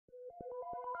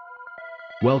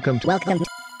Welcome to the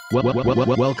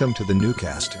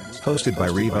Newcast, hosted by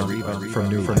Reva from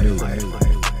New Life.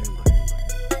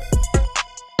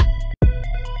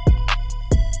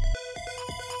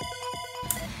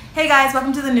 Hey guys,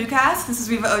 welcome to the Newcast. This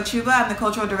is Reva Ochuba. I'm the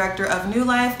cultural director of New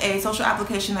Life, a social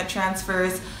application that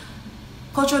transfers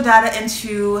cultural data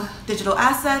into digital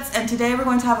assets. And today we're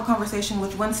going to have a conversation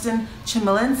with Winston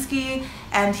Chmielewski,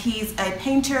 and he's a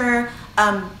painter,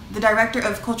 the director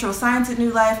of cultural science at New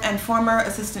Life, and former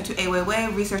assistant to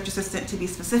Weiwei, research assistant to be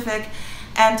specific.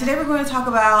 And today we're going to talk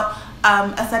about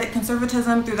aesthetic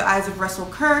conservatism through the eyes of Russell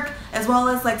Kirk, as well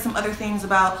as like some other things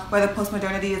about whether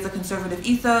postmodernity is a conservative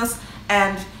ethos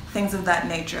and things of that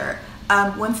nature.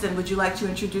 Winston, would you like to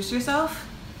introduce yourself?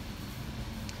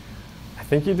 I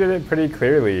think you did it pretty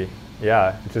clearly.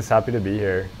 Yeah, just happy to be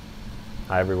here.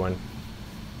 Hi, everyone.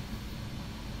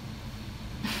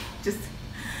 Just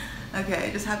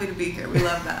happy to be here. We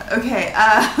love that. Okay,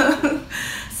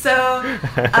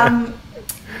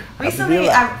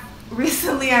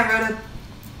 recently I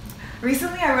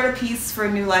wrote a piece for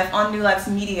New Life on New Life's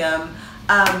Medium,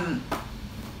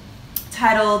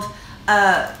 titled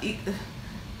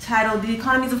 "The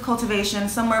Economies of Cultivation: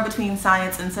 Somewhere Between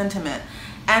Science and Sentiment."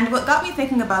 And what got me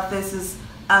thinking about this is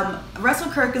Russell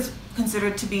Kirk is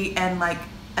considered to be an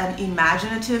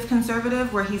imaginative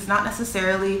conservative, where he's not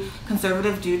necessarily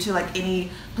conservative due to like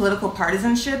any political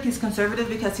partisanship. He's conservative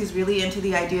because he's really into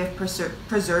the idea of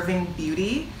preserving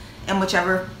beauty in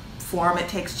whichever form it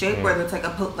takes shape, whether it's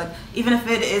even if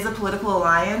it is a political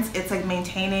alliance, it's like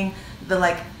maintaining the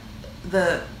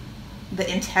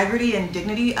integrity and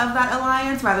dignity of that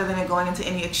alliance rather than it going into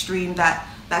any extreme that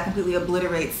completely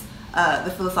obliterates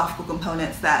the philosophical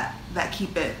components that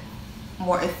keep it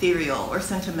more ethereal or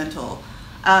sentimental.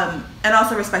 And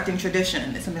also respecting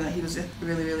tradition is something that he was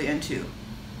really, really into.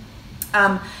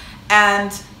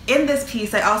 And in this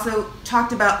piece, I also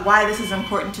talked about why this is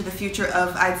important to the future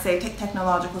of, I'd say,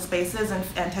 technological spaces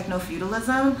and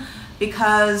techno-feudalism,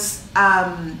 because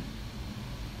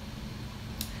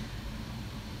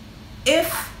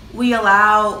if we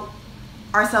allow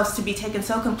ourselves to be taken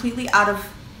so completely out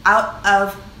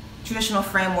of traditional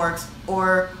frameworks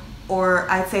or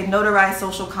I'd say notarized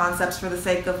social concepts for the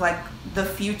sake of like the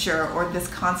future or this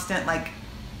constant like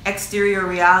exterior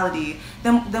reality,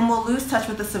 then we'll lose touch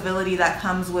with the civility that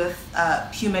comes with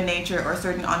human nature or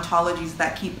certain ontologies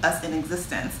that keep us in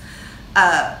existence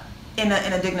in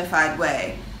a dignified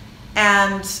way.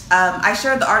 And I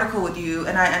shared the article with you,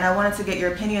 and I wanted to get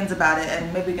your opinions about it,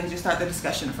 and maybe we can just start the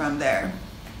discussion from there.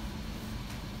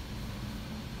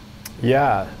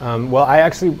 Yeah, well, I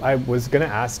was going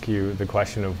to ask you the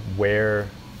question of where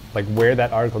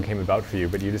that article came about for you,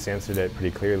 but you just answered it pretty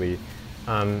clearly.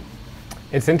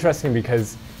 It's interesting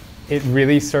because it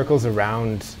really circles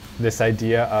around this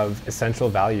idea of essential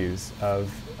values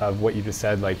of what you just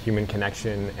said, like human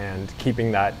connection and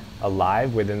keeping that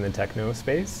alive within the techno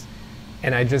space.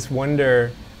 And I just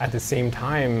wonder, at the same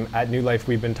time, at New Life,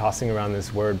 we've been tossing around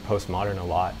this word postmodern a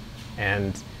lot.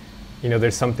 And you know,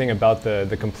 there's something about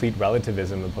the complete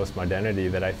relativism of postmodernity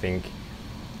that I think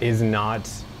is not,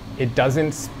 it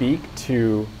doesn't speak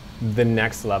to the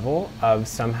next level of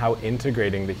somehow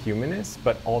integrating the humanist,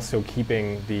 but also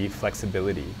keeping the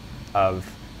flexibility of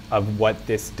what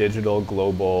this digital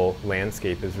global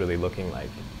landscape is really looking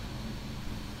like.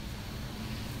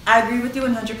 I agree with you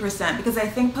 100%, because I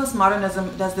think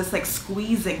postmodernism does this like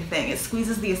squeezing thing. It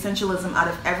squeezes the essentialism out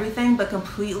of everything, but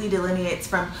completely delineates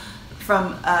from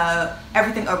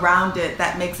everything around it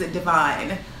that makes it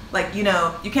divine. Like, you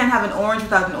know, you can't have an orange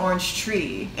without an orange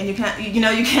tree, and you can't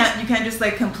just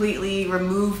like completely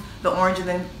remove the orange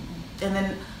and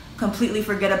then completely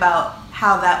forget about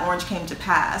how that orange came to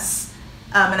pass.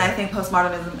 And I think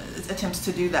postmodernism attempts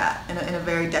to do that in a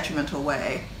very detrimental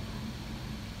way.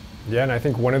 Yeah, and I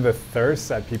think one of the thirsts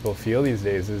that people feel these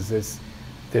days is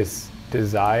this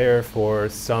desire for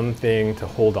something to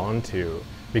hold on to,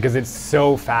 because it's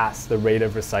so fast, the rate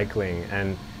of recycling.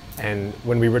 And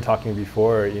when we were talking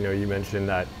before, you know, you mentioned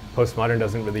that postmodern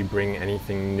doesn't really bring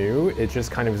anything new. It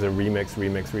just kind of is a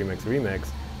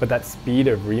remix. But that speed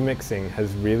of remixing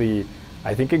has really,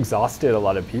 I think, exhausted a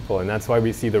lot of people. And that's why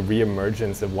we see the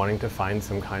reemergence of wanting to find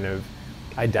some kind of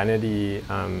identity.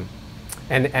 And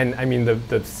I mean,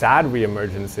 the sad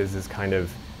reemergence is kind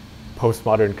of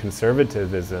postmodern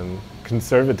conservatism,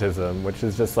 which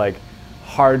is just like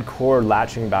hardcore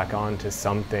latching back on to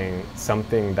something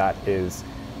that is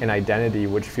an identity,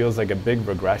 which feels like a big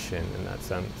regression in that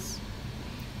sense.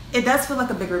 It does feel like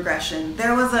a big regression.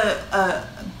 There was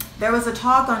a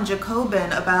talk on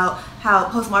Jacobin about how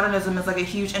postmodernism is like a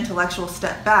huge intellectual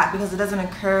step back because it doesn't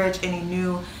encourage any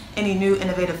new any new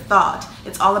innovative thought.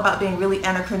 It's all about being really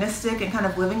anachronistic and kind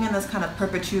of living in this kind of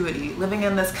perpetuity, living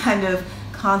in this kind of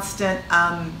constant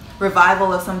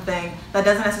revival of something that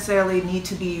doesn't necessarily need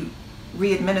to be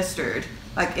re-administered.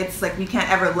 Like, it's like we can't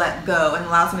ever let go and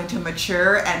allow something to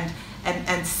mature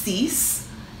and cease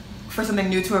for something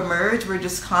new to emerge. We're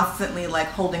just constantly like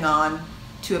holding on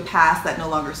to a past that no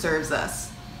longer serves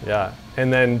us. Yeah,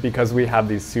 and then because we have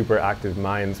these super active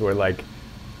minds, we're like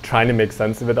trying to make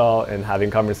sense of it all and having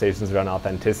conversations around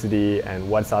authenticity and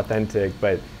what's authentic,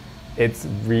 but it's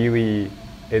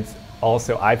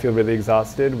also, I feel really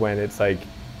exhausted when it's like,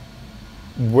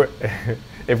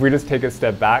 if we just take a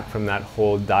step back from that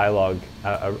whole dialogue,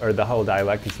 or the whole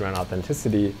dialectics around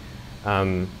authenticity,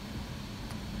 of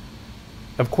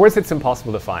course it's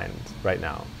impossible to find right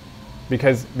now,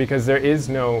 because there is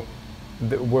no,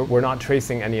 we're not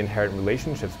tracing any inherent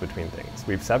relationships between things.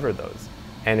 We've severed those.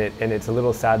 And it's a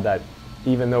little sad that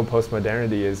even though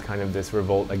postmodernity is kind of this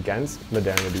revolt against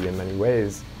modernity in many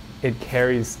ways, it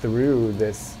carries through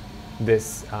this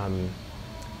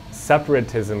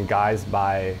separatism guised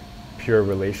by pure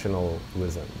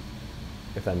relationalism,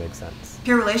 if that makes sense.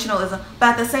 Pure relationalism, but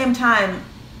at the same time,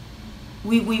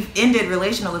 we've ended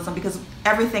relationalism because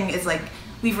everything is like,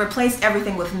 we've replaced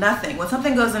everything with nothing. When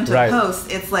something goes into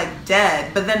post, it's like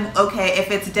dead. But then, okay, if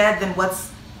it's dead, then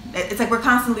it's like we're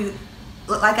constantly,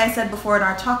 like I said before in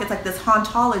our talk, it's like this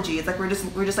hauntology. It's like we're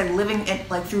just like living in,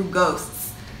 like through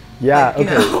ghosts. Yeah, like, you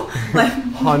know, like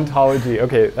hauntology.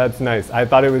 Okay, that's nice. I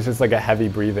thought it was just like a heavy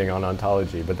breathing on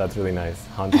ontology, but that's really nice.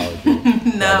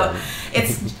 Hauntology. No,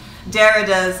 it's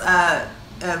Derrida's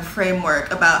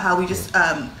framework about how we just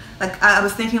like I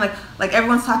was thinking like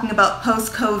everyone's talking about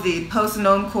post-COVID,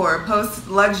 post-normcore,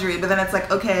 post-luxury, but then it's like,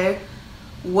 okay,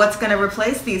 what's going to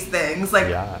replace these things? Like,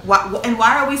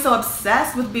 why are we so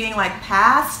obsessed with being like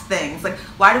past things? Like,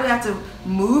 why do we have to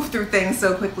move through things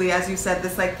so quickly? As you said,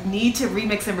 this like need to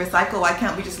remix and recycle. Why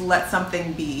can't we just let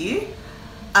something be,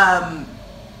 and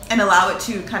allow it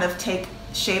to kind of take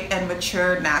shape and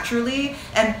mature naturally?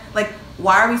 And like,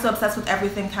 why are we so obsessed with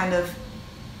everything kind of,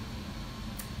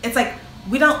 it's like,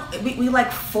 we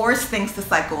like force things to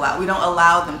cycle out. We don't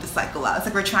allow them to cycle out. It's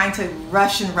like we're trying to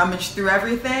rush and rummage through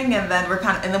everything, and then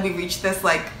and then we reach this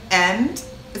like end.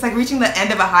 It's like reaching the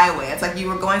end of a highway. It's like you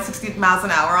were going 60 miles an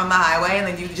hour on the highway, and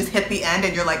then you just hit the end,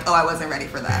 and you're like, oh, I wasn't ready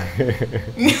for that.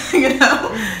 You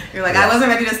know, you're like, I wasn't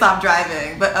ready to stop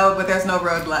driving, but there's no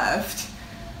road left.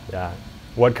 Yeah.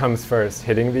 What comes first,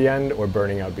 hitting the end or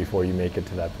burning out before you make it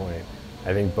to that point?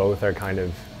 I think both are kind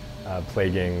of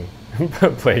plaguing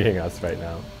us right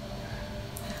now.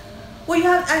 Well, you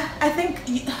have. I think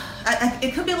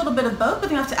it could be a little bit of both, but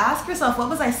you have to ask yourself, what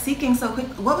was I seeking so quick?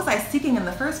 What was I seeking in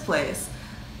the first place?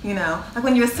 You know, like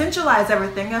when you essentialize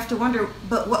everything, you have to wonder,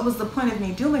 but what was the point of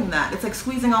me doing that? It's like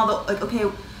squeezing all the, like, okay,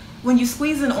 when you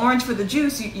squeeze an orange for the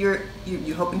juice, you're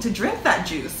hoping to drink that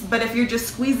juice. But if you're just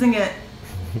squeezing it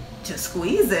to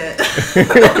squeeze it,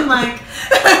 then like,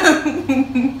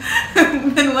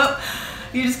 then what?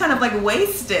 You're just kind of like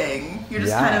wasting. You're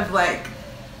just kind of like.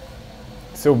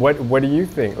 So what do you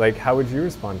think? Like, how would you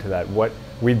respond to that? What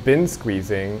we've been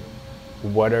squeezing,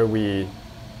 what are we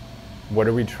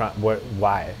trying?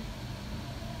 Why?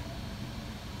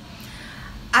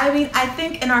 I mean, I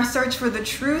think in our search for the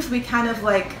truth, we kind of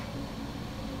like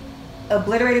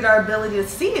obliterated our ability to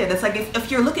see it. It's like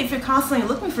if you're constantly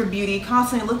looking for beauty,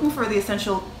 constantly looking for the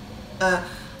essential,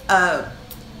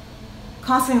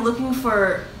 constantly looking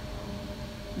for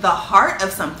the heart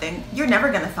of something, you're never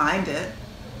going to find it.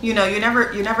 You know, you're never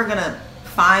going to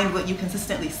find what you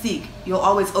consistently seek. You'll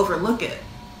always overlook it.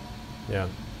 Yeah.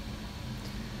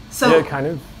 So yeah, kind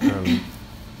of.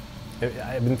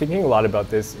 I've been thinking a lot about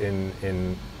this in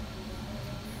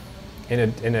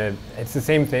a it's the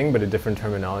same thing but a different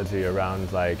terminology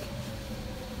around like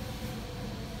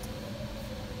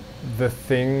the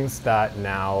things that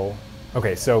now.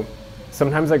 Okay, so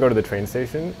sometimes I go to the train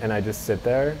station and I just sit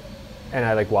there and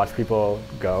I like watch people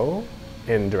go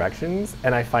in directions,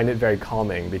 and I find it very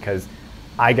calming because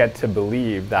I get to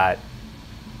believe that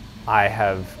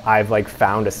I've like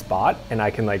found a spot and I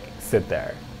can like sit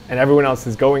there, and everyone else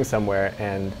is going somewhere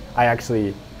and I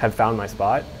actually have found my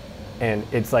spot, and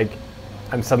it's like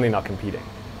I'm suddenly not competing.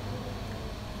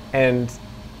 And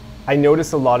I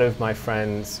notice a lot of my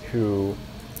friends who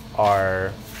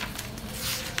are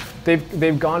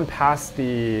they've gone past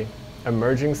the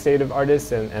emerging state of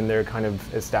artists and they're kind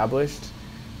of established,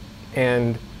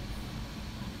 and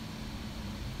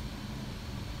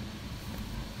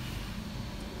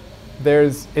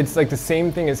it's like the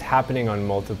same thing is happening in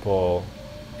multiple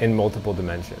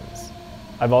dimensions.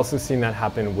 I've also seen that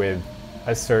happen with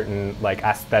a certain like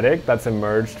aesthetic that's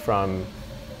emerged from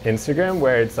Instagram,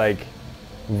 where it's like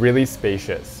really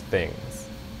spacious things.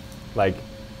 Like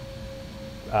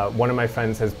one of my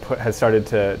friends has started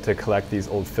to collect these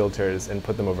old filters and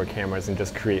put them over cameras and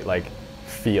just create like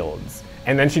fields.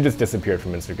 And then she just disappeared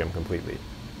from Instagram completely.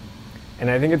 And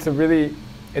I think it's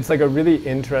like a really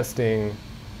interesting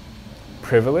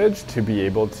privilege to be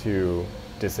able to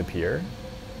disappear.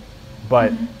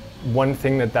 But one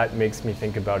thing that makes me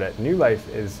think about at New Life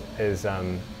is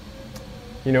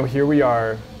you know, here we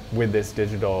are with this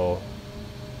digital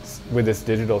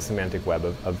semantic web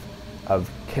of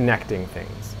connecting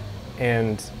things.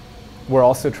 And we're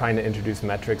also trying to introduce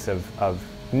metrics of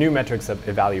new metrics of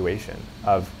evaluation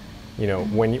of, you know,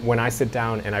 when I sit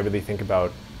down and I really think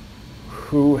about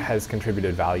who has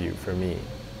contributed value for me,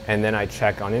 and then I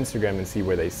check on Instagram and see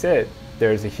where they sit,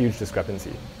 there's a huge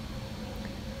discrepancy.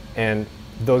 And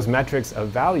those metrics of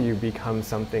value become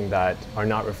something that are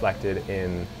not reflected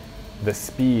in the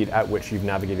speed at which you've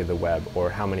navigated the web or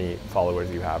how many followers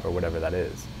you have or whatever that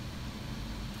is.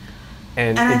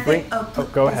 And I it think, go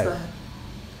ahead. Go ahead.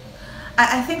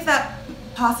 I think that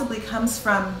possibly comes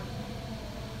from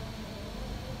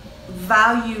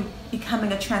value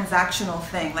becoming a transactional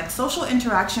thing. Like social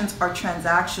interactions are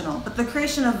transactional, but the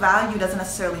creation of value doesn't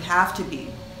necessarily have to be,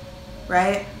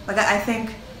 right? Like I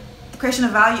think the creation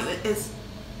of value is,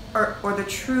 or the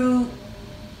true,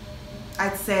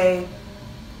 I'd say,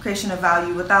 creation of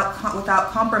value without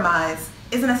compromise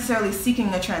isn't necessarily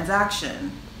seeking a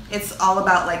transaction. It's all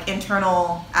about like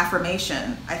internal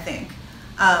affirmation, I think,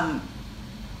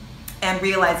 and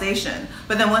realization.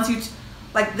 But then once you,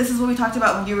 like this is what we talked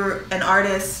about when you were an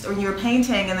artist or you were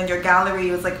painting and then your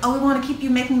gallery was like, oh, we want to keep you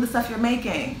making the stuff you're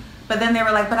making. But then they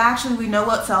were like, but actually we know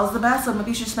what sells the best, so maybe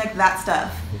you should just make that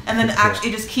stuff. And then actually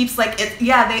it just keeps like, they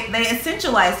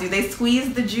essentialized you. They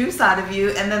squeezed the juice out of you,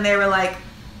 and then they were like,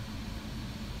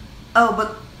 oh,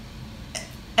 but,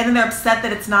 and then they're upset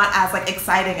that it's not as like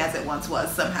exciting as it once was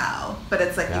somehow. But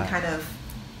it's like you kind of,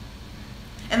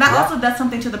 and that also does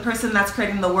something to the person that's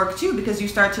creating the work too, because you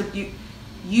start to,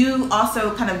 you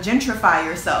also kind of gentrify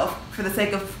yourself for the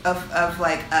sake of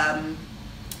like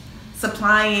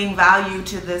supplying value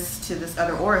to this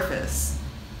other orifice.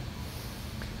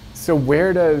 So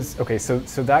where does, okay, so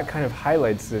that kind of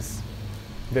highlights this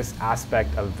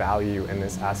aspect of value and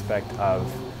this aspect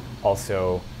of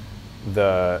also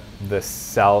the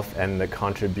self and the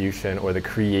contribution or the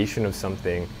creation of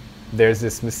something. There's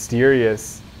this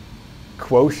mysterious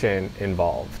quotient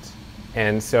involved.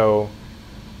 And so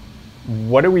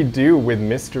what do we do with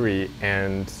mystery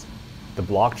and the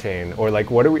blockchain? Or like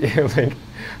what do we like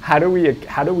how do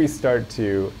we start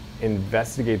to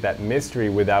investigate that mystery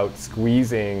without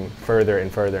squeezing further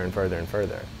and further and further and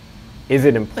further? Is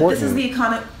it important? But this is the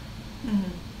economy.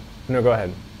 No, go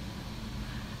ahead.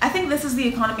 I think this is the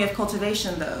economy of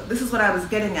cultivation, though. This is what I was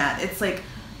getting at. It's like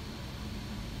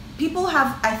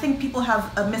I think people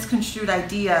have a misconstrued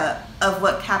idea of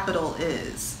what capital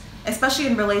is, especially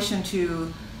in relation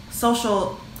to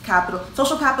social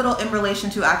capital in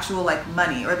relation to actual like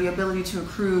money or the ability to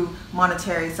accrue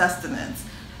monetary sustenance.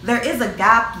 There is a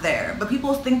gap there, but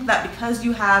people think that because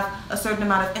you have a certain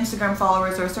amount of Instagram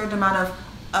followers or a certain amount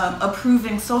of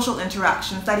approving social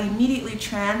interactions, that immediately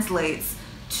translates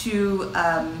to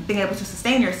being able to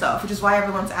sustain yourself, which is why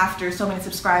everyone's after so many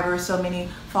subscribers, so many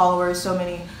followers, so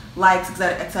many likes,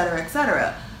 et cetera, et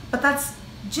cetera. But that's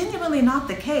genuinely not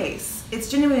the case. It's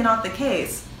genuinely not the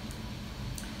case.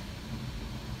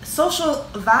 Social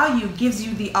value gives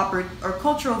you the or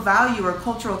cultural value or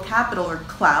cultural capital or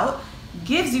clout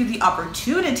gives you the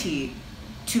opportunity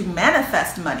to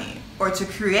manifest money or to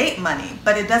create money,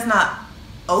 but it does not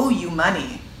owe you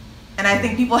money. And I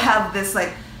think people have this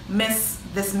like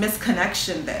this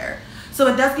misconnection there. So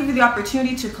it does give you the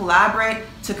opportunity to collaborate,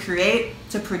 to create,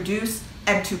 to produce,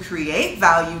 and to create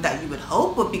value that you would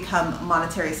hope would become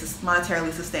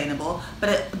monetarily sustainable, but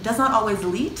it does not always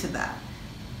lead to that.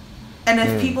 And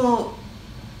if people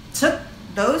took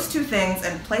those two things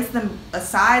and placed them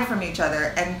aside from each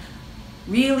other and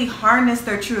really harness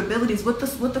their true abilities with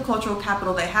the cultural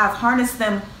capital they have, harness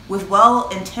them with well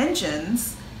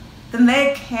intentions, then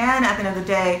they can, at the end of the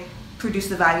day, produce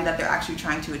the value that they're actually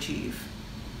trying to achieve.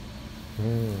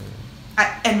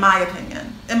 In my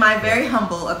opinion, in my very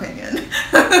humble opinion.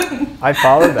 I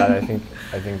followed that. I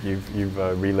think you've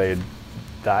relayed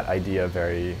that idea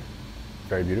very,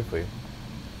 very beautifully.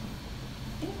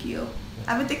 Thank you.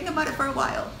 I've been thinking about it for a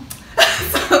while.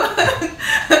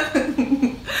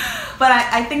 But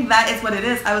I think that is what it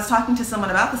is. I was talking to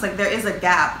someone about this. Like there is a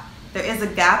gap. There is a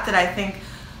gap that I think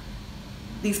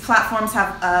these platforms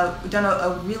have done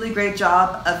a really great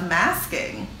job of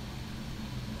masking.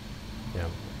 Yeah.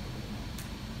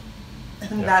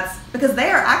 think that's because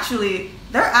they're actually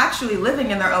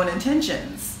living in their own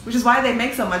intentions, which is why they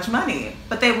make so much money.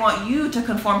 But they want you to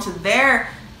conform to their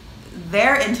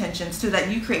intentions so that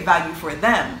you create value for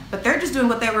them. But they're just doing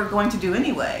what they were going to do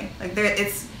anyway. Like they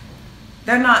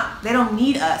don't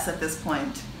need us at this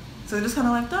point. So they're just kind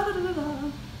of like da da da da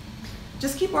da.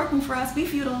 Just keep working for us. Be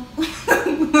feudal.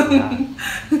 Yeah.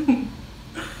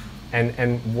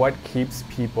 And what keeps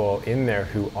people in there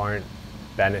who aren't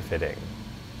benefiting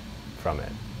from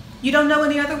it? You don't know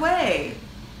any other way.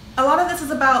 A lot of this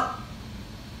is about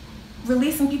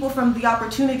releasing people from the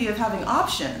opportunity of having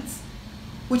options,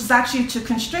 which is actually to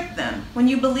constrict them. When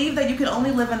you believe that you can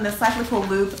only live in this cyclical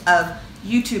loop of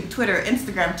YouTube, Twitter,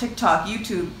 Instagram, TikTok,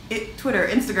 Twitter,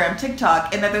 Instagram,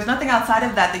 TikTok, and that there's nothing outside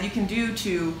of that you can do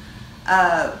to,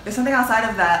 there's something outside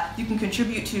of that you can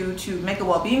contribute to make a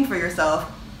well-being for yourself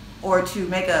or to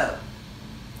make a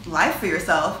life for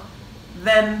yourself,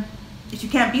 then if you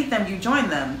can't beat them, you join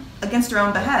them against your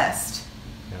own behest.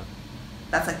 Yeah.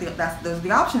 Those are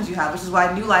the options you have, which is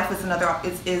why New Life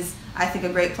is I think a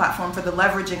great platform for the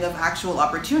leveraging of actual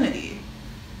opportunity.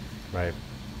 Right.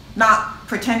 Not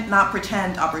pretend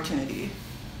opportunity.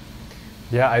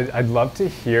 Yeah, I'd love to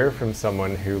hear from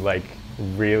someone who like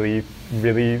really,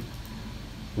 really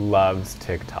loves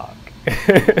TikTok.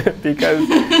 because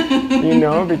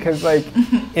because like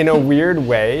in a weird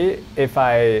way, if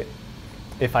I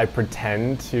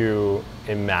pretend to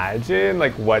imagine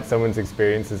like what someone's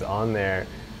experience is on there,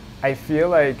 I feel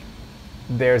like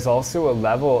there's also a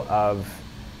level of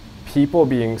people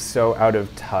being so out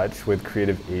of touch with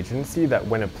creative agency that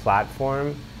when a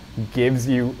platform gives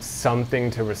you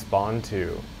something to respond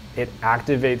to, it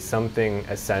activates something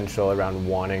essential around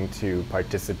wanting to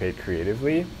participate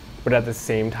creatively, but at the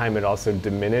same time it also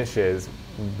diminishes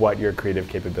what your creative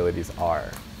capabilities are.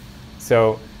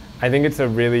 So I think it's a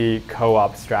really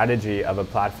co-op strategy of a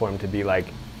platform to be like,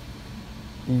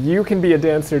 you can be a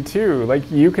dancer too, like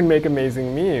you can make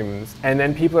amazing memes, and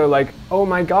then people are like, oh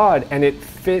my god, and it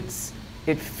fits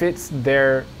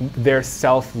their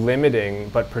self-limiting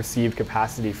but perceived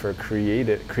capacity for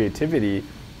creativity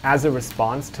as a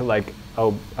response to like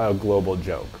a global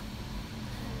joke.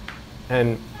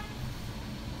 And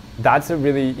that's a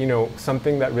really,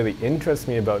 something that really interests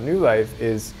me about New Life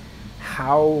is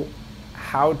how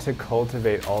to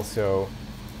cultivate also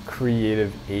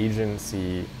creative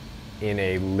agency in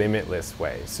a limitless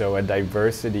way. So a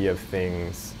diversity of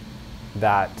things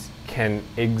that can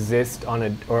exist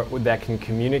or that can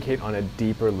communicate on a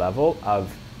deeper level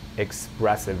of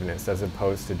expressiveness as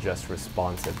opposed to just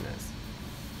responsiveness.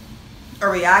 Or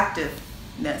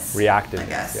reactiveness. Reactiveness, I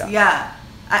guess. Yeah.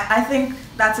 I think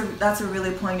that's a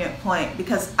really poignant point,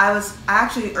 because I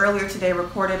actually earlier today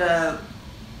recorded a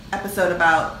episode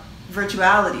about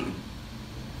virtuality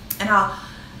and how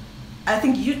I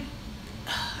think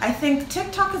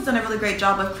TikTok has done a really great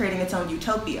job of creating its own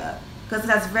utopia, because it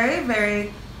has very,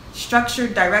 very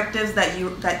structured directives that you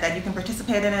can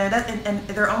participate in, and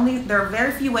there are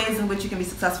very few ways in which you can be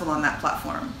successful on that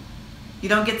platform. You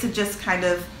don't get to just kind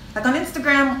of like on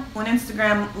Instagram, when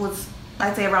Instagram was,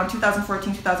 I'd say around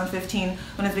 2014, 2015,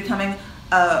 when it's becoming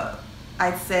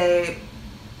I'd say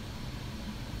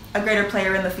a greater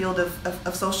player in the field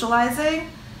of socializing.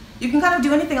 You can kind of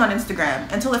do anything on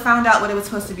Instagram until it found out what it was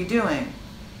supposed to be doing.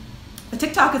 But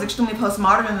TikTok is extremely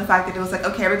postmodern in the fact that it was like,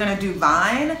 okay, we're going to do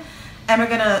Vine, and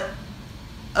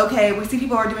we see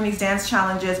people are doing these dance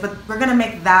challenges, but we're going to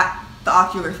make that the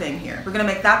ocular thing here. We're going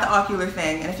to make that the ocular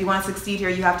thing, and if you want to succeed here,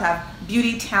 you have to have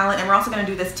beauty, talent, and we're also going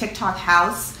to do this TikTok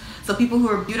house. So people who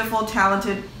are beautiful,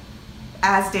 talented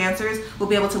as dancers will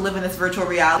be able to live in this virtual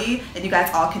reality, and you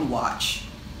guys all can watch,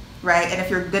 right? And if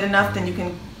you're good enough, then you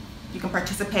can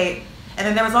participate. And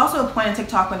then there was also a point in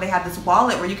TikTok when they had this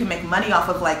wallet where you can make money off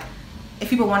of, like, if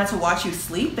people wanted to watch you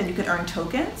sleep, then you could earn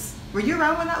tokens. Were you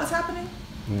around when that was happening?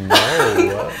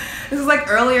 No. This was like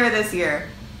earlier this year.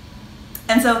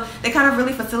 And so they kind of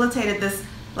really facilitated this,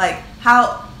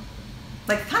 how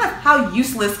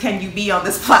useless can you be on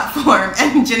this platform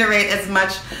and generate as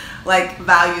much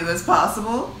value as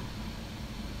possible?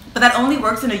 But that only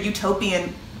works in a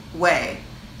utopian way.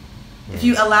 If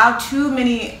you allow too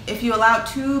many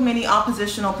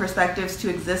oppositional perspectives to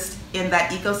exist in that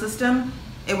ecosystem,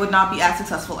 it would not be as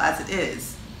successful as it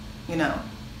is. It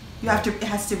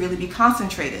has to really be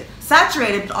concentrated,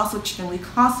 saturated, but also extremely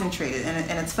concentrated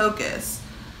in its focus,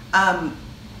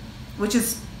 which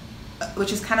is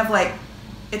kind of like,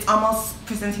 it's almost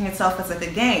presenting itself as like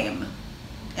a game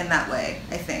in that way,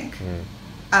 I think.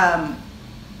 But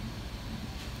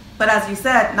as you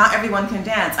said, not everyone can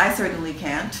dance. I certainly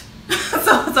can't.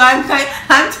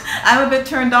 I'm a bit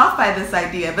turned off by this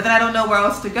idea, but then I don't know where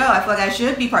else to go. I feel like I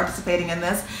should be participating in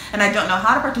this, and I don't know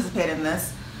how to participate in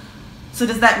this. So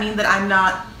does that mean that I'm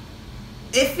not?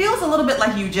 It feels a little bit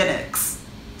like eugenics,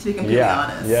 to be completely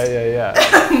honest. Yeah.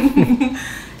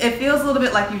 It feels a little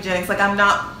bit like eugenics. Like I'm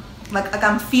not, like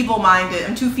I'm feeble-minded.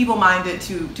 I'm too feeble-minded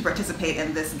to participate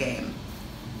in this game.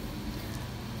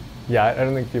 Yeah, I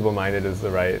don't think feeble-minded is the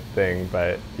right thing,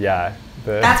 but yeah.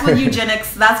 That's what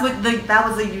eugenics. That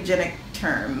was a eugenic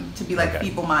term, to be like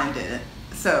feeble-minded.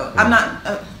 So I'm not.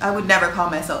 I would never call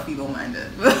myself feeble-minded.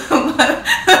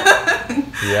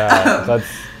 Yeah,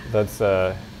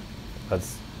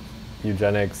 that's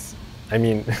eugenics. I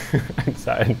mean, I'm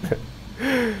sorry.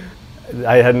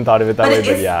 I hadn't thought of it that way,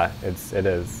 but yeah, it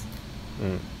is.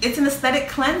 It's an aesthetic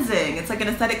cleansing. It's like an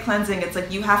aesthetic cleansing. It's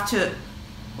like you have to,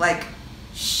 like,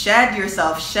 shed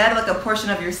like a portion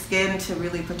of your skin to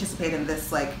really participate in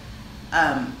this, like,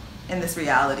 in this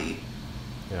reality.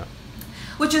 Yeah.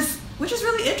 Which is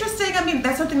really interesting. I mean,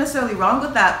 there's nothing necessarily wrong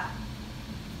with that.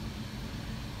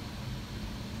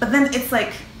 But then it's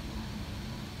like,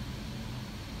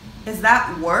 is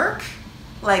that work?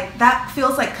 Like, that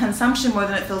feels like consumption more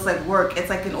than it feels like work. It's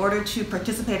like, in order to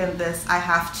participate in this, I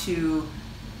have to,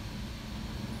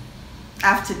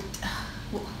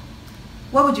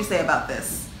 what would you say about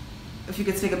this? If you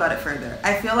could speak about it further.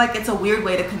 I feel like it's a weird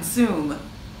way to consume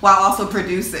while also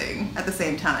producing at the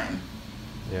same time.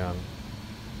 Yeah.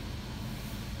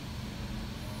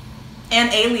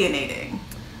 And alienating.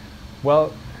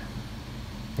 Well,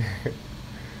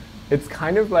 it's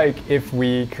kind of like if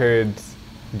we could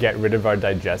get rid of our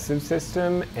digestive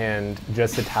system and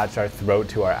just attach our throat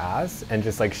to our ass and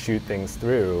just like shoot things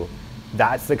through.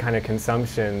 That's the kind of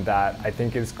consumption that I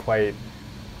think is quite,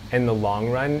 in the long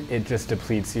run, it just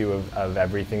depletes you of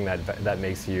everything that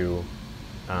makes you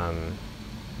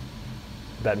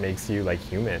like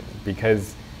human,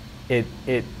 because it's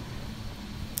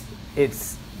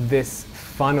this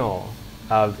funnel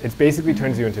of, it basically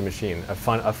turns you into a machine, a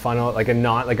funnel, like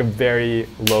a very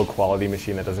low quality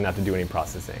machine that doesn't have to do any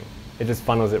processing. It just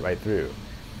funnels it right through,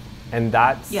 and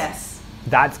that's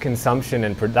consumption,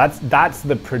 and that's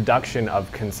the production of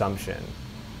consumption,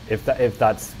 if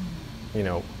that's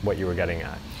what you were getting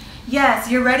at. Yes,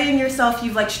 you're readying yourself.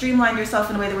 You've like streamlined yourself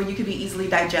in a way where you could be easily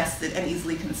digested and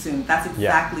easily consumed. That's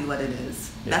exactly what it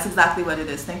is. Yeah. That's exactly what it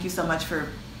is. Thank you so much for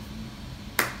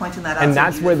pointing that out. And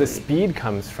that's where the speed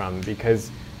comes from,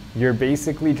 because you're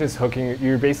basically just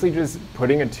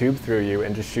putting a tube through you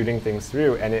and just shooting things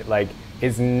through, and it like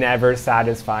is never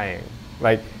satisfying.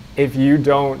 Like, if you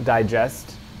don't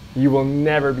digest, you will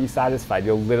never be satisfied.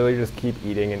 You'll literally just keep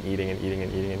eating and eating and eating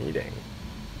and eating and eating,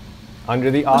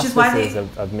 under the auspices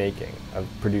of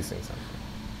producing something.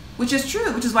 Which is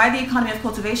true, which is why the economy of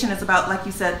cultivation is about, like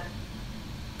you said,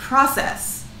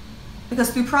 process. Because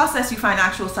through process you find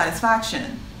actual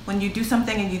satisfaction. When you do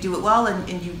something and you do it well, and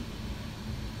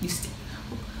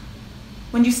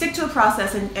when you stick to a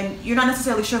process and you're not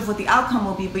necessarily sure of what the outcome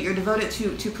will be, but you're devoted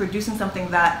to producing something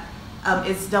that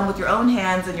is done with your own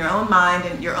hands and your own mind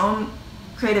and your own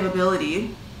creative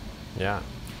ability. Yeah.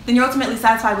 Then you're ultimately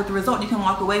satisfied with the result. You can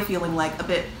walk away feeling like a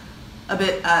bit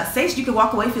you could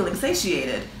walk away feeling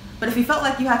satiated. But if you felt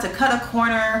like you had to cut a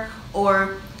corner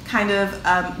or kind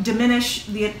of diminish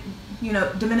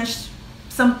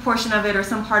some portion of it or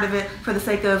some part of it for the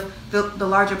sake of the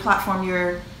larger platform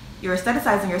you're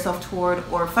aestheticizing yourself toward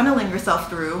or funneling yourself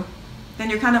through, then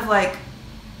you're kind of like,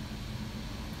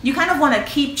 you kind of want to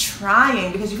keep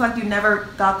trying because you feel like you never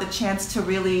got the chance to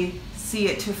really see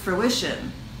it to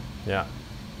fruition. Yeah.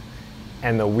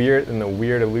 And the weird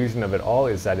illusion of it all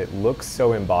is that it looks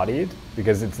so embodied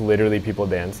because it's literally people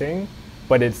dancing,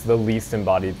 but it's the least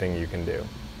embodied thing you can do.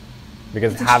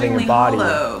 Because it's having a body,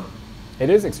 hollow.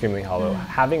 It is extremely hollow.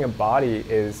 Having a body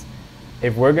is,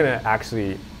 if we're gonna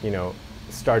actually,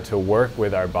 start to work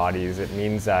with our bodies, it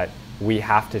means that we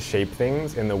have to shape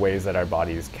things in the ways that our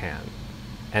bodies can.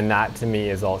 And that to me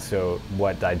is also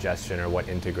what digestion or what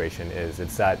integration is.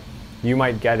 It's that you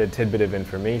might get a tidbit of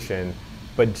information,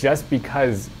 but just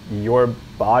because your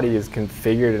body is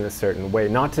configured in a certain way,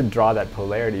 not to draw that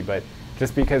polarity, but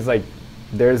just because like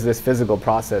there's this physical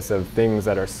process of things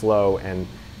that are slow and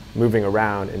moving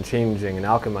around and changing and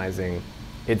alchemizing,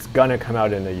 it's gonna come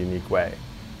out in a unique way.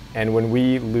 And when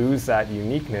we lose that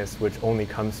uniqueness, which only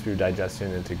comes through digestion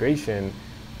and integration,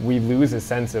 we lose a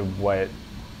sense of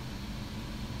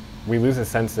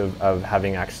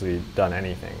having actually done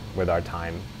anything with our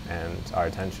time and our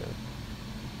attention.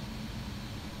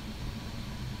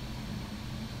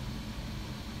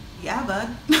 Yeah, bud.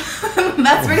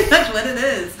 That's pretty much what it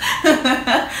is.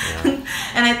 Yeah.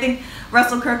 And I think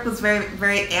Russell Kirk was very,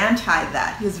 very anti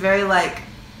that. He was very like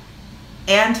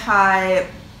anti,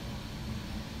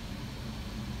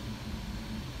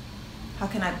 how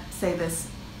can I say this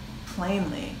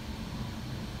plainly?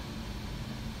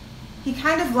 He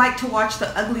kind of liked to watch the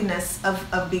ugliness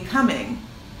of becoming.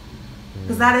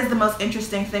 Because that is the most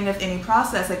interesting thing of any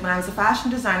process. Like when I was a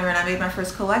fashion designer and I made my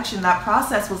first collection, that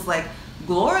process was like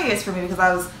glorious for me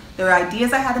because there were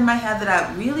ideas I had in my head that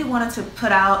I really wanted to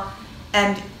put out.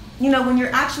 And you know, when you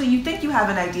think you have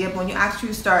an idea, but when you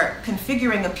actually start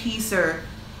configuring a piece or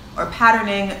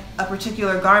patterning a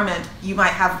particular garment, you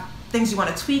might have things you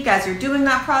want to tweak as you're doing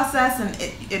that process, and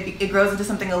it grows into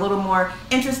something a little more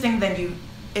interesting than you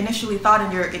initially thought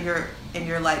in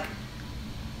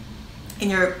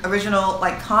your original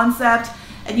like concept.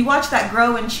 And you watch that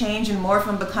grow and change and morph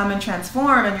and become and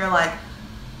transform, and you're like,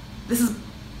 this is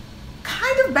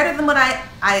kind of better than what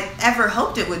I ever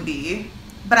hoped it would be.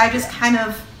 But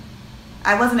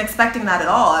I wasn't expecting that at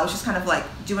all. I was just kind of like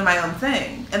doing my own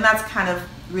thing. And that's kind of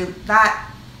really,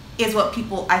 that is what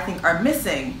people I think are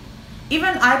missing.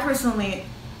 Even I personally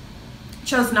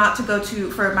chose not to go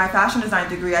for my fashion design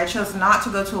degree, I chose not to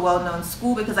go to a well-known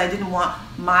school because I didn't want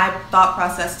my thought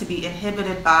process to be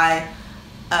inhibited by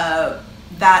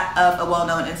that of a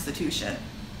well-known institution.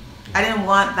 I didn't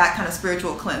want that kind of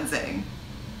spiritual cleansing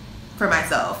for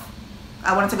myself.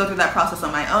 I wanted to go through that process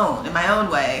on my own, in my own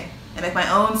way, and make my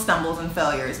own stumbles and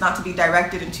failures, not to be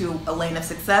directed into a lane of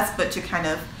success, but to kind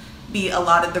of be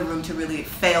allotted the room to really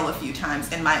fail a few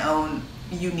times in my own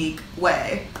unique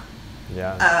way.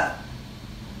 Yeah.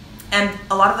 And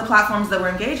a lot of the platforms that we're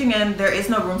engaging in, there is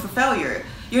no room for failure.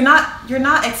 You're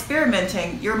not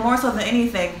experimenting. You're more so than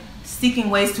anything seeking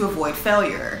ways to avoid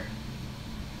failure.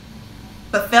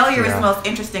 But failure is the most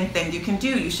interesting thing you can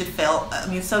do. You should fail. I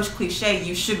mean, it's so cliche.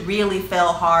 You should really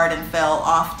fail hard and fail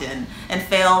often and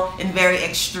fail in very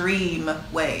extreme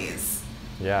ways.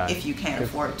 Yeah. If you can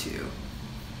afford to.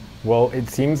 Well, it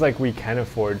seems like we can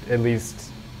afford, at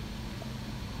least,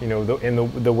 you know,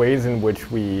 in the ways in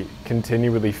which we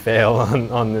continually fail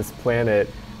on this planet,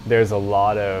 there's a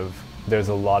lot of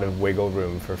wiggle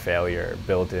room for failure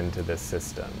built into this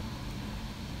system.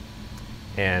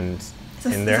 And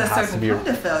there has to be a certain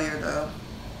kind of failure, though.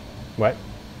 What?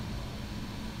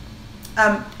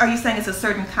 Are you saying it's a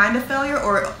certain kind of failure,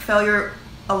 or failure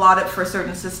allotted for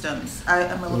certain systems?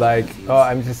 I'm a little confused. Oh,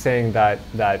 I'm just saying that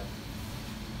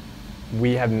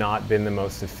we have not been the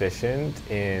most efficient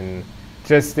in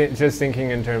just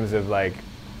thinking in terms of like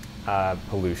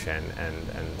pollution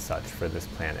and such for this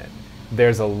planet.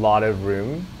 There's a lot of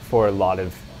room for a lot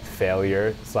of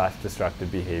failure /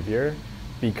 destructive behavior,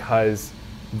 because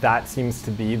that seems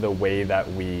to be the way that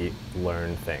we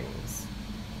learn things.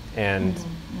 And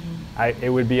it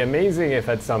would be amazing if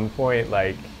at some point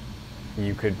like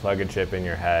you could plug a chip in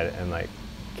your head and like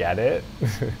get it.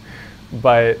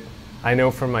 But I know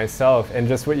for myself, and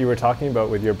just what you were talking about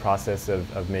with your process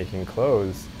of making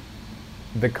clothes,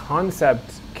 the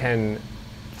concept can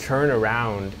turn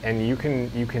around and you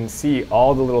can see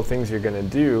all the little things you're gonna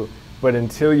do, but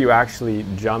until you actually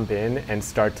jump in and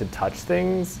start to touch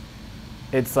things,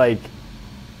 it's like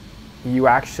you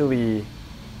actually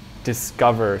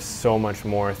discover so much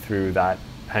more through that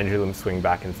pendulum swing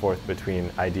back and forth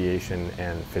between ideation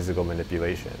and physical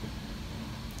manipulation.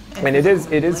 And it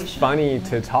is funny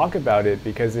to talk about it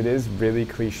because it is really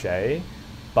cliche,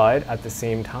 but at the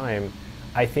same time,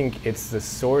 I think it's the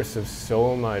source of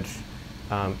so much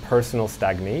personal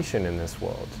stagnation in this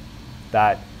world,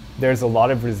 that there's a lot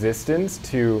of resistance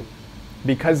to,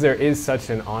 because there is such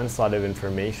an onslaught of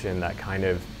information that kind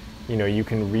of, you know, you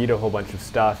can read a whole bunch of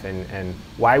stuff, and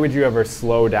why would you ever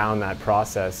slow down that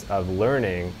process of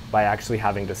learning by actually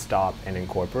having to stop and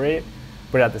incorporate?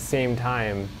 But at the same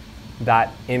time,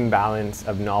 that imbalance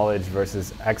of knowledge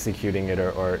versus executing it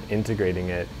or integrating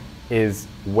it is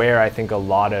where I think a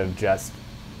lot of just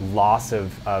loss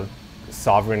of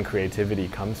sovereign creativity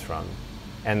comes from,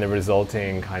 and the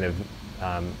resulting kind of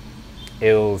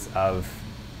ills of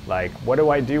like, what do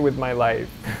I do with my life?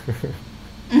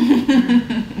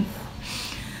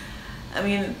 I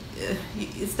mean,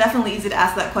 it's definitely easy to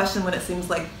ask that question when it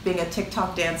seems like being a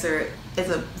TikTok dancer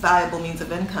is a valuable means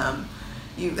of income.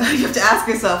 You have to ask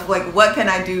yourself, like, what can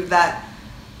I do that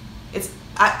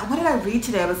what did I read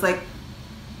today? I was like,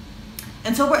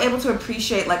 until we're able to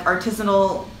appreciate like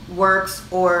artisanal works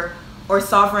or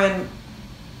sovereign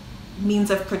means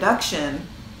of production,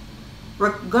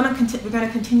 we're gonna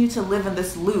continue to live in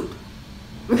this loop.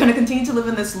 We're gonna continue to live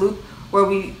in this loop where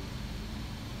we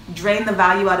drain the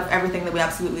value out of everything that we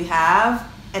absolutely have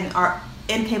and are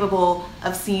incapable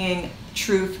of seeing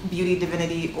truth, beauty,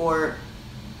 divinity, or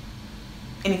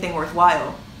anything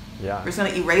worthwhile Yeah. We're just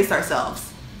going to erase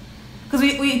ourselves. Because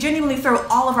we genuinely throw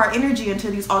all of our energy into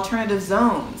these alternative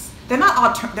zones. They're not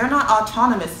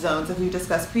autonomous zones, as we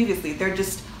discussed previously. They're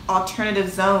just alternative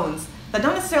zones that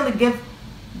don't necessarily give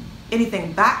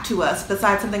anything back to us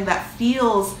besides something that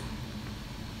feels,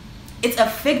 it's a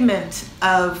figment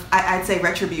of, I'd say,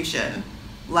 retribution.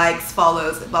 Likes,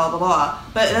 follows, blah, blah, blah.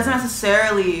 But it doesn't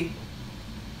necessarily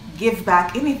give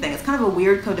back anything. It's kind of a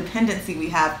weird codependency we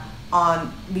have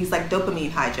on these like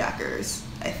dopamine hijackers,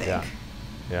 I think.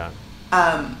 Yeah.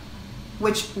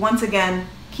 Which once again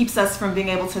keeps us from being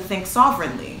able to think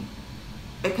sovereignly,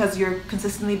 because you're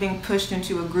consistently being pushed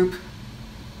into a group,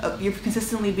 you're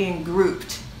consistently being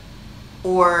grouped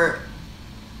or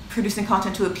producing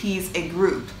content to appease a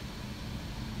group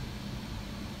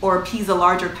or appease a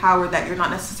larger power that you're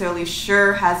not necessarily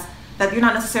sure has, that you're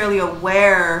not necessarily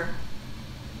aware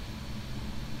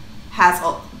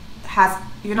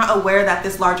you're not aware that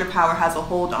this larger power has a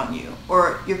hold on you,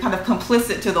 or you're kind of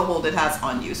complicit to the hold it has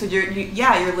on you. So you're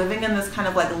living in this kind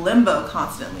of like limbo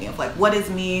constantly of like, what is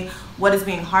me? What is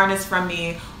being harnessed from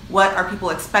me? What are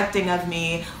people expecting of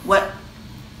me? But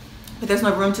there's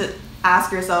no room to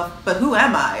ask yourself, but who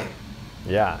am I?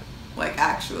 Yeah. Like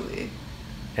actually.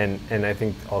 And I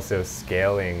think also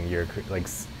scaling your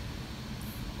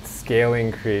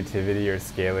scaling creativity or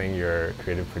scaling your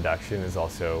creative production is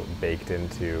also baked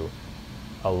into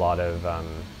a lot of I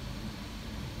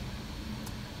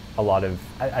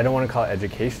don't want to call it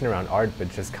education around art,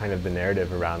 but just kind of the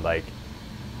narrative around like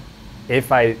I'm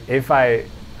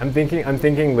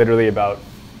thinking literally about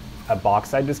a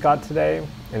box I just got today,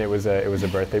 and it was a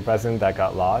birthday present that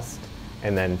got lost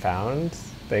and then found,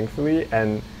 thankfully,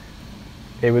 and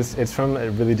it's from a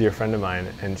really dear friend of mine,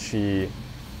 and she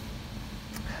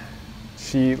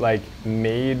like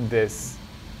made this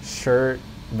shirt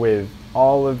with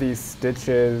all of these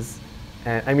stitches,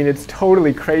 and I mean it's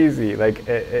totally crazy. Like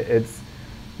it's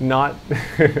not.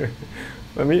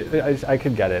 I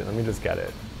could get it. Let me just get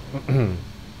it.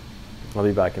 I'll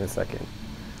be back in a second.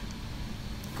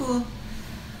 Cool.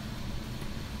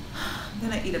 I'm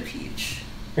gonna eat a peach.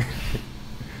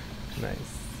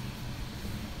 Nice.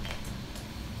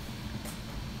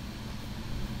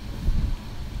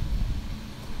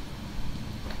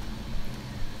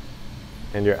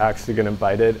 And you're actually going to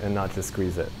bite it and not just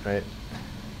squeeze it, right?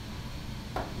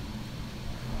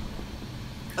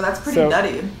 Oh, that's pretty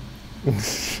nutty.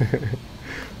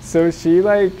 So she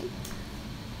like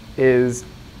is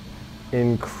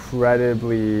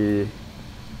incredibly,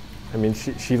 I mean,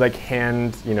 she like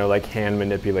hand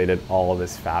manipulated all of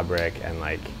this fabric, and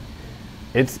like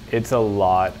it's a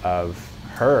lot of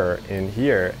her in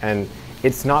here, and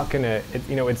it's not gonna,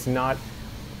 it's not.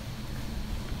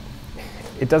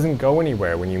 It doesn't go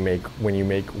anywhere when you make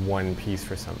one piece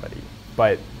for somebody,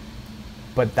 but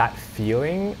that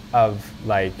feeling of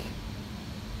like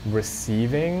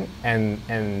receiving and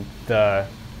the,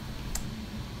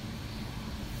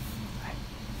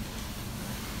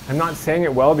 I'm not saying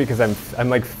it well because I'm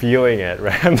like feeling it,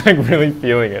 right? I'm like really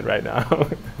feeling it right now.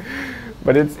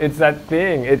 But it's that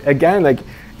thing. Again, like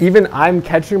even I'm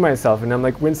catching myself and I'm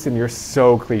like, Winston, you're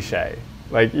so cliche.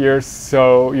 Like you're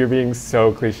being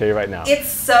so cliche right now. It's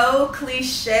so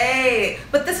cliche,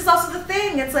 but this is also the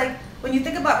thing. It's like when you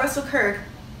think about Russell Kirk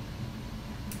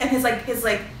and his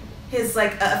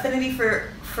affinity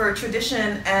for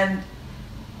tradition, and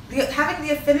having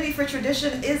the affinity for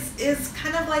tradition is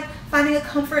kind of like finding a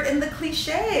comfort in the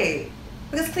cliche,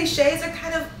 because cliches are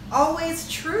kind of always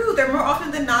true. They're more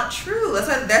often than not true.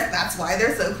 That's why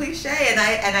they're so cliche. And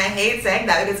I hate saying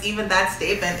that because even that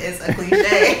statement is a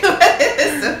cliche. It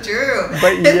is so true.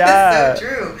 But yeah, it's so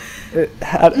true.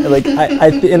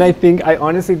 I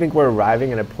honestly think we're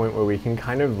arriving at a point where we can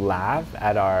kind of laugh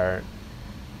at our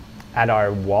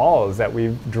walls that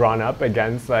we've drawn up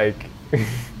against like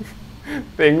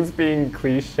things being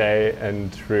cliche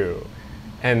and true.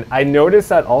 And I noticed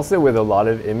that also with a lot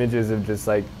of images of just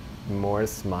like more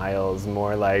smiles,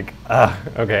 more like,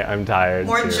 okay, I'm tired.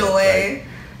 More too. joy. Like,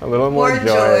 a little more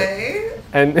joy.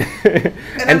 And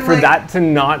and for like, that to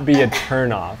not be a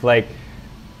turnoff. Like,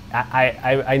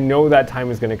 I know that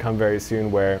time is going to come very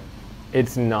soon where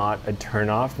it's not a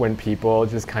turnoff when people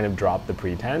just kind of drop the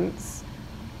pretense.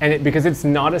 And because it's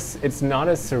not a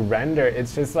surrender.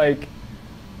 It's just like,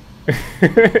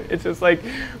 it's just like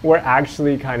we're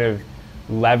actually kind of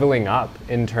leveling up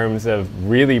in terms of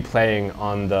really playing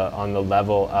on the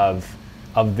level of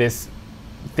this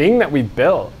thing that we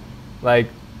built. Like,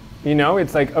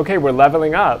 it's like, okay, we're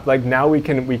leveling up. Like now we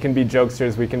can be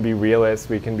jokesters, we can be realists,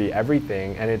 we can be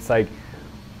everything. And it's like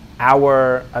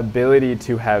our ability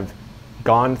to have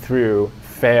gone through,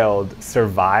 failed,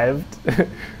 survived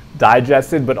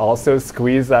digested but also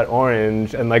squeezed that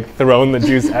orange and like thrown the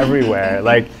juice everywhere.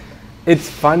 Like, it's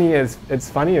funny as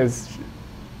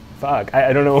fuck.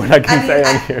 I don't know what I can say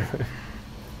on here.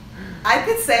 I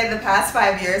could say the past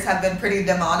 5 years have been pretty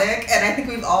demonic, and I think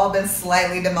we've all been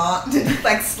slightly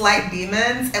like slight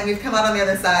demons, and we've come out on the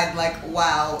other side like,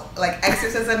 wow, like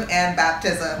exorcism and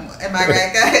baptism. Am I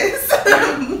right, guys?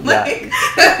 Like,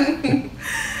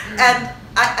 and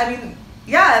I mean,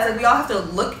 yeah, it's like we all have to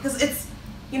look, because it's,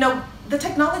 you know, the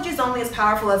technology is only as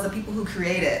powerful as the people who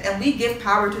create it, and we give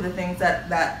power to the things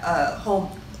that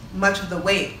hold much of the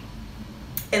weight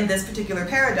in this particular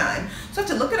paradigm. So we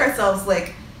have to look at ourselves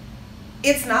like,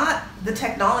 it's not the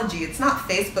technology, it's not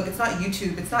Facebook, it's not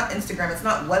YouTube, it's not Instagram, it's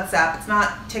not WhatsApp, it's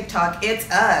not TikTok, it's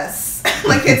us.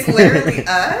 Like, it's literally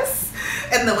us,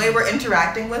 and the way we're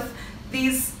interacting with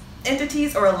these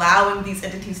entities, or allowing these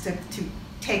entities to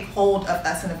take hold of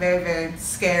us in a very, very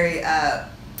scary,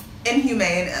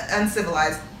 inhumane,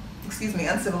 uncivilized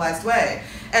way.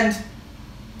 And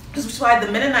this is why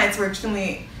the Mennonites were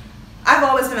extremely, I've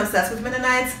always been obsessed with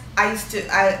Mennonites.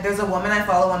 There's a woman I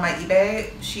follow on my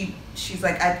eBay. She's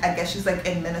like, I guess she's like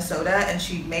in Minnesota, and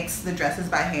she makes the dresses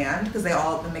by hand, because they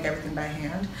make everything by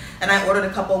hand. And I ordered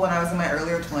a couple when I was in my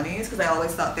earlier 20s, because I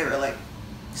always thought they were like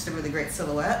just a really great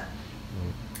silhouette.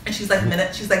 And she's like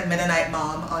Mennonite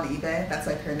Mom on eBay. That's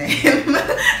like her name.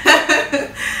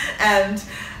 And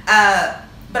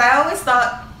but I always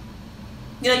thought,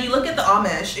 you know, you look at the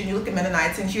Amish and you look at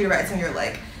Mennonites and Hutterites, and you're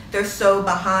like, they're so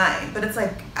behind. But it's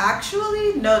like,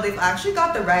 actually, no, they've actually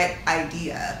got the right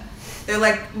idea. They're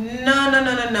like,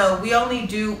 no, we only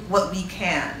do what we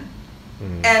can.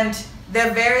 And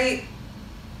they're very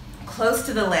close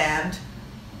to the land,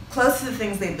 close to the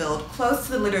things they build, close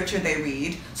to the literature they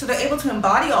read, so they're able to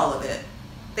embody all of it.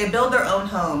 They build their own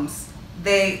homes.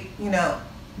 They, you know,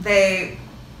 they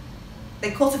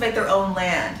cultivate their own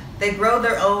land. They grow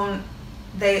their own,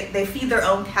 they feed their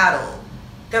own cattle.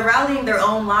 They're rallying their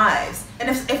own lives. And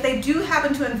if they do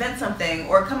happen to invent something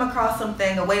or come across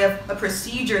something, a way of a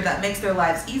procedure that makes their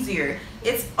lives easier,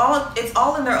 it's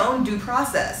all in their own due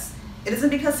process. It isn't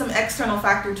because some external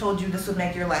factor told you this would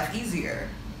make your life easier.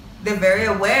 They're very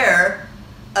aware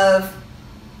of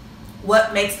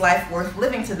what makes life worth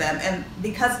living to them. And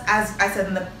because, as I said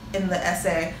in the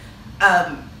essay,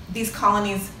 these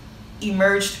colonies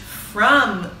emerged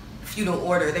from feudal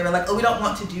order. They were like, oh, we don't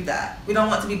want to do that. We don't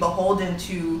want to be beholden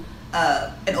to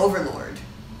an overlord.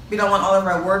 We don't want all of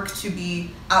our work to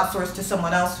be outsourced to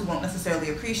someone else who won't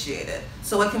necessarily appreciate it.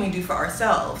 So what can we do for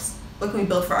ourselves? What can we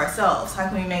build for ourselves? How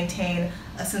can we maintain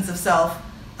a sense of self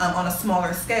on a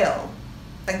smaller scale?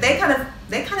 Like, they kind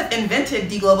of invented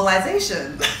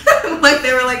deglobalization. Like,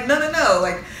 they were like, no,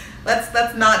 like,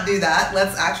 let's not do that.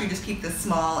 Let's actually just keep this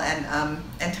small and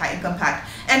tight and compact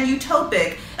and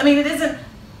utopic. I mean, it isn't.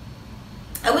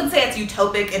 I wouldn't say it's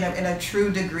utopic in a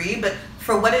true degree, but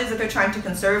for what it is that they're trying to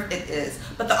conserve, it is.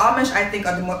 But the Amish, I think,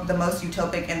 are the most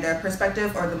utopic in their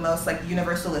perspective, or the most like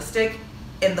universalistic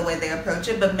in the way they approach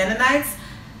it. But Mennonites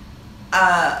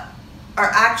are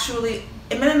actually,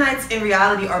 Mennonites in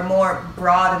reality are more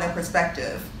broad in their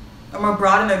perspective, or more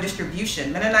broad in their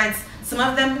distribution. Mennonites,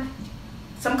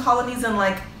 some colonies in,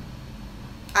 like,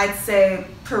 I'd say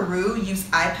Peru use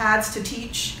iPads to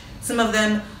teach. Some of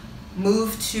them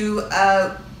move to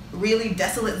really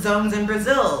desolate zones in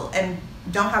Brazil and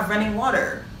don't have running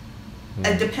water.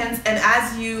 It depends, and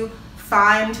as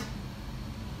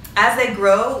they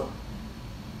grow,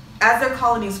 as their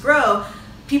colonies grow,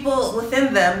 people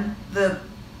within them, the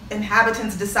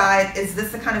inhabitants, decide, is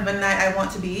this the kind of Mennonite I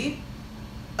want to be?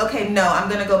 Okay, no, I'm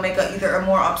gonna go make either a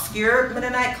more obscure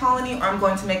Mennonite colony, or I'm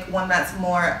going to make one that's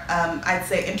more, I'd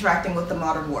say, interacting with the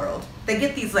modern world. They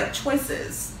get these like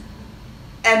choices.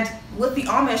 And with the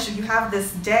Amish, you have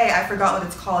this day, I forgot what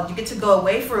it's called, you get to go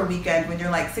away for a weekend when you're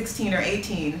like 16 or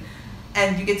 18,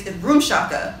 and you get to, room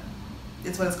shaka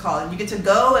is what it's called, and you get to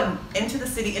go and into the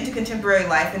city, into contemporary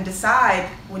life, and decide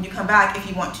when you come back if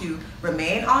you want to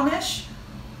remain Amish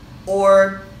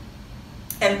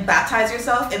and baptize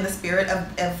yourself in the spirit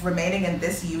of remaining in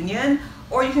this union,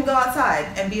 or you can go outside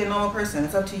and be a normal person.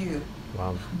 It's up to you.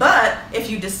 Wow. But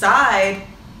if you decide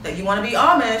that you want to be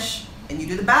Amish and you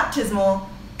do the baptismal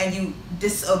and you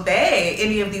disobey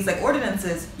any of these like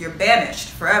ordinances, you're banished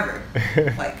forever.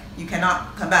 Like, you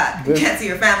cannot come back. You can't see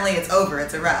your family. It's over.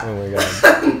 It's a wrap. Oh my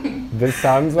god. This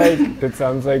sounds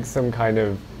like some kind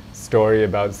of story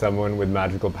about someone with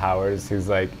magical powers who's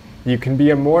like, you can be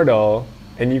immortal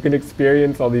and you can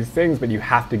experience all these things, but you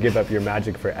have to give up your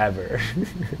magic forever.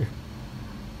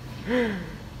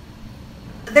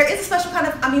 There is a special kind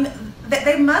of, I mean,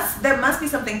 there must be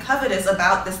something covetous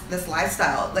about this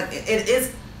lifestyle. Like, it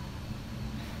is,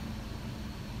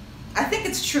 I think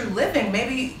it's true living.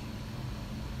 Maybe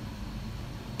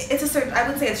it's a certain, I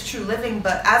would say it's true living,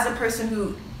 but as a person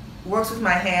who works with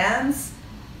my hands,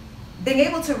 being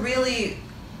able to really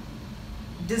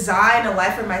design a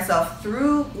life for myself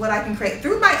through what I can create,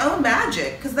 through my own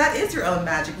magic, because that is your own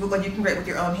magic, what you can create with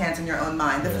your own hands and your own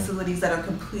mind, the facilities that are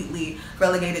completely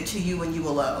relegated to you and you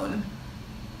alone.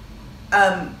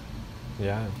 And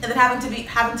then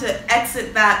having to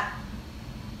exit that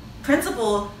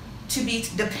principle to be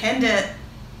dependent,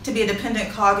 to be a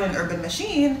dependent cog in an urban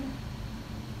machine.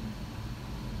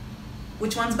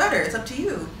 Which one's better? It's up to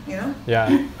you, you know?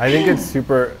 Yeah, I think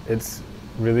it's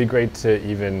really great to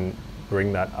even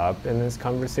bring that up in this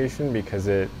conversation, because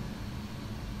it's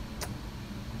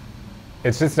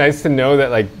just nice to know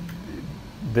that, like,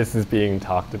 this is being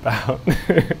talked about.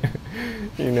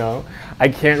 You know, I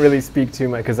can't really speak too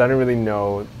much because I don't really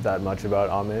know that much about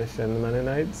Amish and the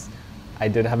Mennonites. I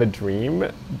did have a dream,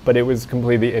 but it was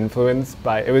completely influenced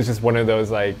by, it was just one of those,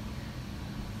 like,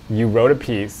 you wrote a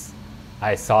piece,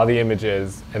 I saw the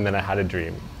images, and then I had a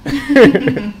dream.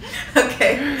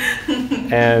 Okay.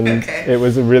 And it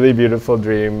was a really beautiful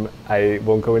dream. I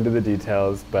won't go into the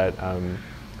details, but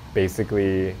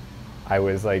basically I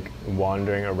was like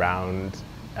wandering around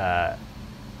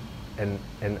an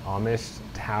Amish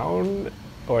town,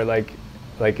 or like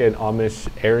an Amish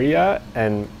area,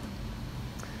 and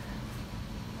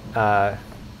I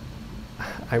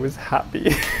was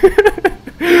happy.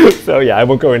 So yeah, I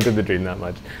won't go into the dream that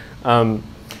much.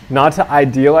 Not to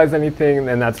idealize anything,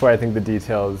 and that's where I think the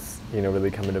details, you know,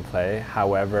 really come into play.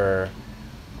 However,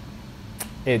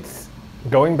 it's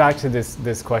going back to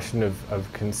this question of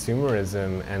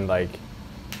consumerism, and like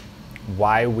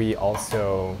why we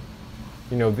also,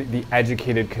 you know, the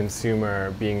educated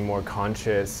consumer being more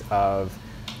conscious of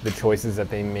the choices that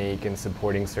they make and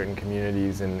supporting certain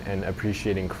communities and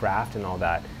appreciating craft and all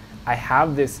that. I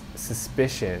have this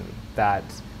suspicion that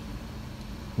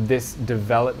this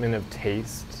development of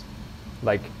taste,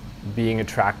 like being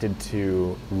attracted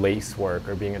to lace work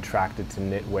or being attracted to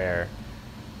knitwear,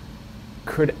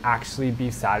 could actually be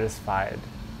satisfied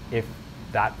if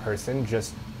that person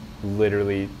just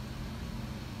literally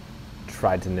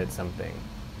tried to knit something.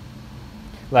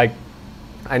 Like,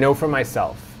 I know for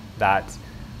myself that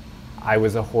I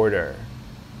was a hoarder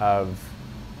of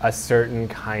a certain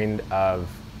kind of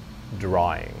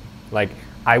drawing. Like,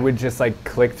 I would just like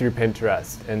click through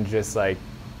Pinterest and just like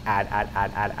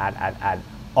add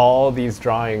all these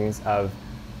drawings of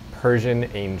Persian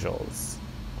angels.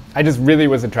 I just really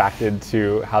was attracted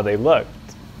to how they looked.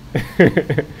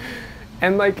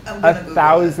 And like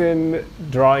 1,000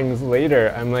 drawings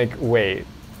later, I'm like, wait,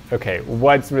 okay,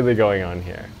 what's really going on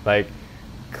here? Like,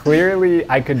 clearly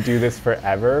I could do this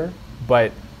forever,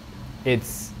 but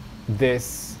it's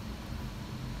this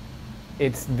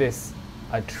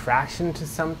attraction to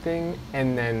something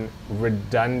and then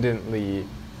redundantly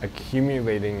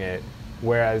accumulating it.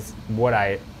 Whereas what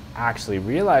I actually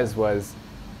realized was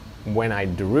when I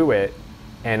drew it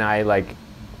and I like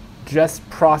just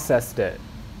processed it,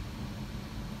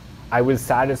 I was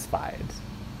satisfied.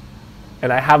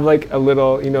 And I have like a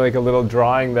little, you know, like a little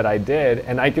drawing that I did,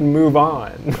 and I can move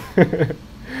on.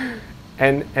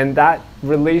 And that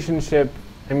relationship,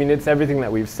 I mean, it's everything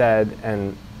that we've said,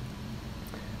 and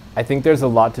I think there's a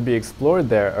lot to be explored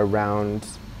there around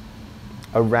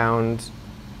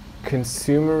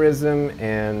consumerism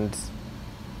and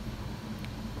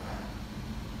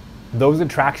those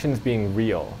attractions being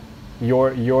real,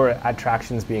 your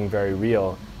attractions being very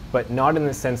real, but not in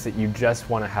the sense that you just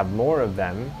want to have more of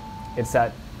them. It's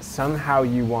that somehow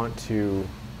you want to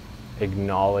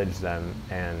acknowledge them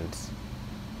and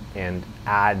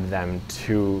add them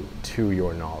to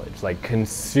your knowledge, like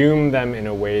consume them in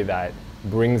a way that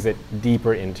brings it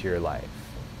deeper into your life.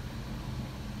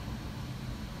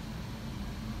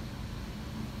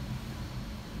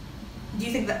 Do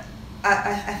you think that,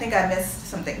 I think I missed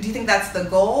something. Do you think that's the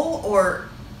goal, or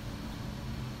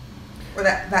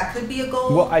that could be a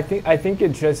goal? Well, I think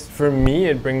it just, for me,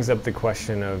 it brings up the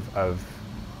question of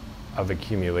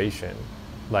accumulation.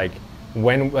 Like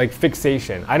when, like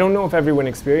fixation. I don't know if everyone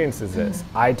experiences this.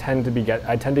 I tend to get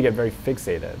very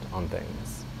fixated on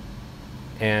things.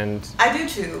 And I do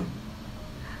too.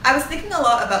 I was thinking a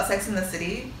lot about Sex and the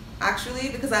City, actually,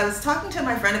 because I was talking to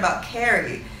my friend about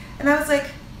Carrie, and I was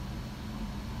like,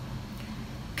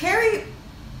 Carrie's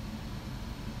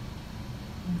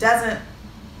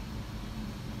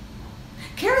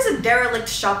a derelict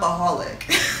shopaholic.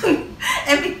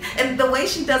 and the way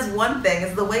she does one thing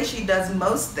is the way she does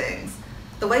most things.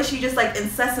 The way she just like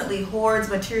incessantly hoards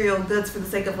material goods for the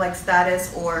sake of like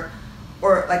status or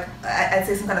or like I'd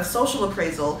say some kind of social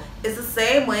appraisal, is the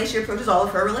same way she approaches all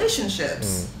of her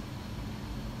relationships.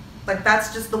 Like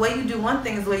that's just the way you do one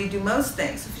thing is the way you do most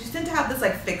things. If you tend to have this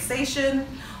like fixation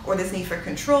or this need for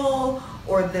control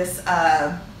or this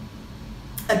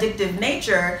addictive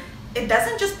nature, it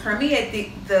doesn't just permeate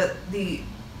the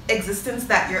existence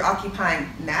that you're occupying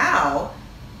now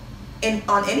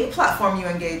on any platform you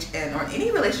engage in, or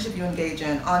any relationship you engage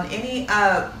in, on any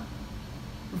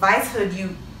vicehood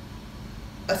you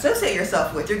associate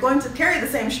yourself with. You're going to carry the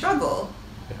same struggle.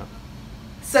 Yeah.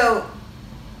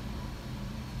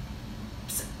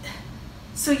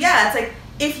 So yeah, it's like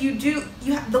if you do,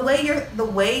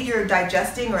 the way you're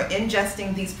digesting or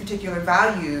ingesting these particular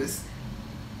values,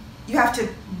 you have to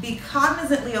be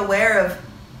cognizantly aware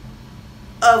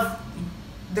of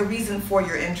the reason for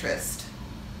your interest.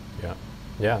 Yeah,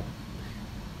 yeah.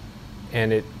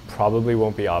 And it probably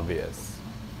won't be obvious,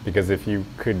 because if you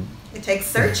could... It takes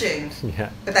searching.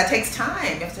 Yeah. But that takes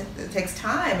time. It takes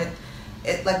time.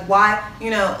 It like why,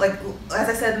 like as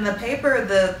I said in the paper,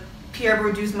 the Pierre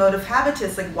Bourdieu's mode of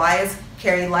habitus, like why is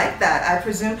Carrie like that? I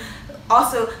presume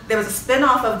also there was a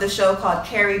spin-off of the show called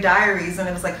Carrie Diaries, and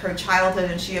it was like her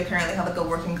childhood, and she apparently had like a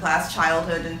working class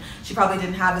childhood, and she probably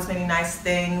didn't have as many nice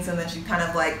things, and then she kind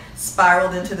of like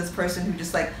spiraled into this person who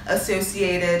just like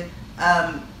associated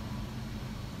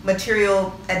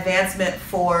material advancement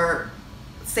for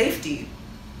safety,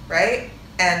 right?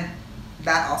 And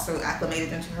that also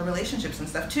acclimated into her relationships and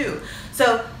stuff too.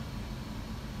 So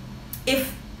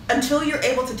until you're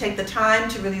able to take the time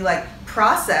to really like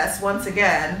process, once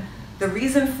again, the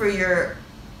reason for your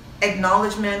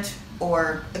acknowledgement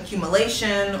or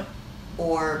accumulation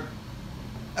or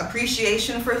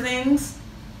appreciation for things,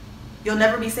 you'll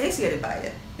never be satiated by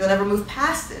it. You'll never move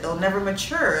past it. It'll never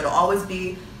mature. It'll always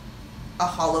be a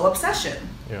hollow obsession.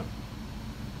 Yeah.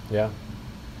 Yeah.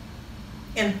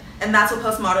 And that's what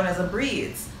postmodernism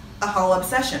breeds, a hollow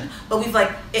obsession. But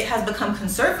it has become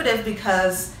conservative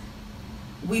because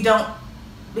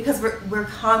we're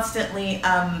constantly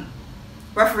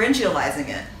referentializing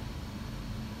it.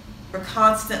 We're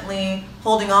constantly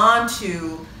holding on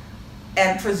to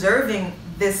and preserving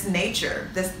this nature,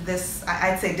 this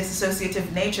I'd say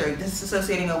disassociative nature,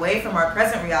 disassociating away from our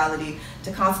present reality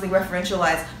to constantly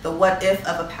referentialize the what if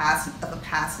of a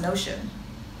past notion.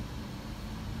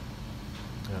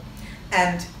 Yeah.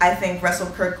 And I think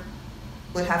Russell Kirk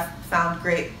would have found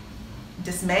great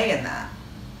dismay in that.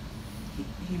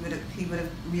 He would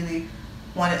have really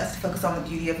wanted us to focus on the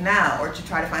beauty of now, or to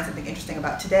try to find something interesting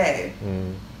about today.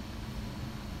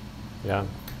 Yeah.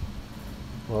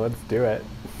 Well, let's do it.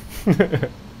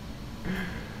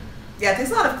 Yeah, it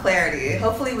takes a lot of clarity.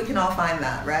 Hopefully we can all find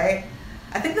that, right?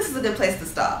 I think this is a good place to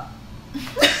stop.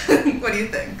 What do you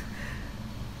think?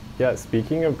 Yeah,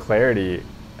 speaking of clarity,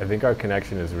 I think our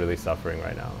connection is really suffering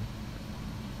right now.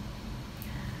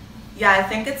 Yeah, I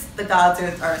think it's the gods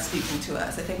are speaking to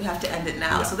us. I think we have to end it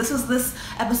now. Yeah. So this is this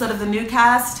episode of the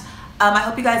Newcast. I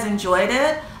hope you guys enjoyed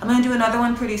it. I'm going to do another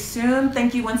one pretty soon.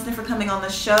 Thank you, Winston, for coming on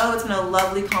the show. It's been a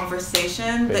lovely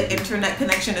conversation. The internet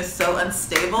connection is so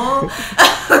unstable.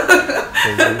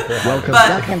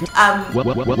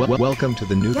 Welcome to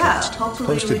the Newcast,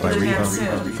 hopefully hosted by Reva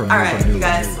soon. from All right, New you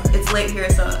guys, it's late here,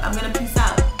 so I'm going to peace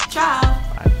out.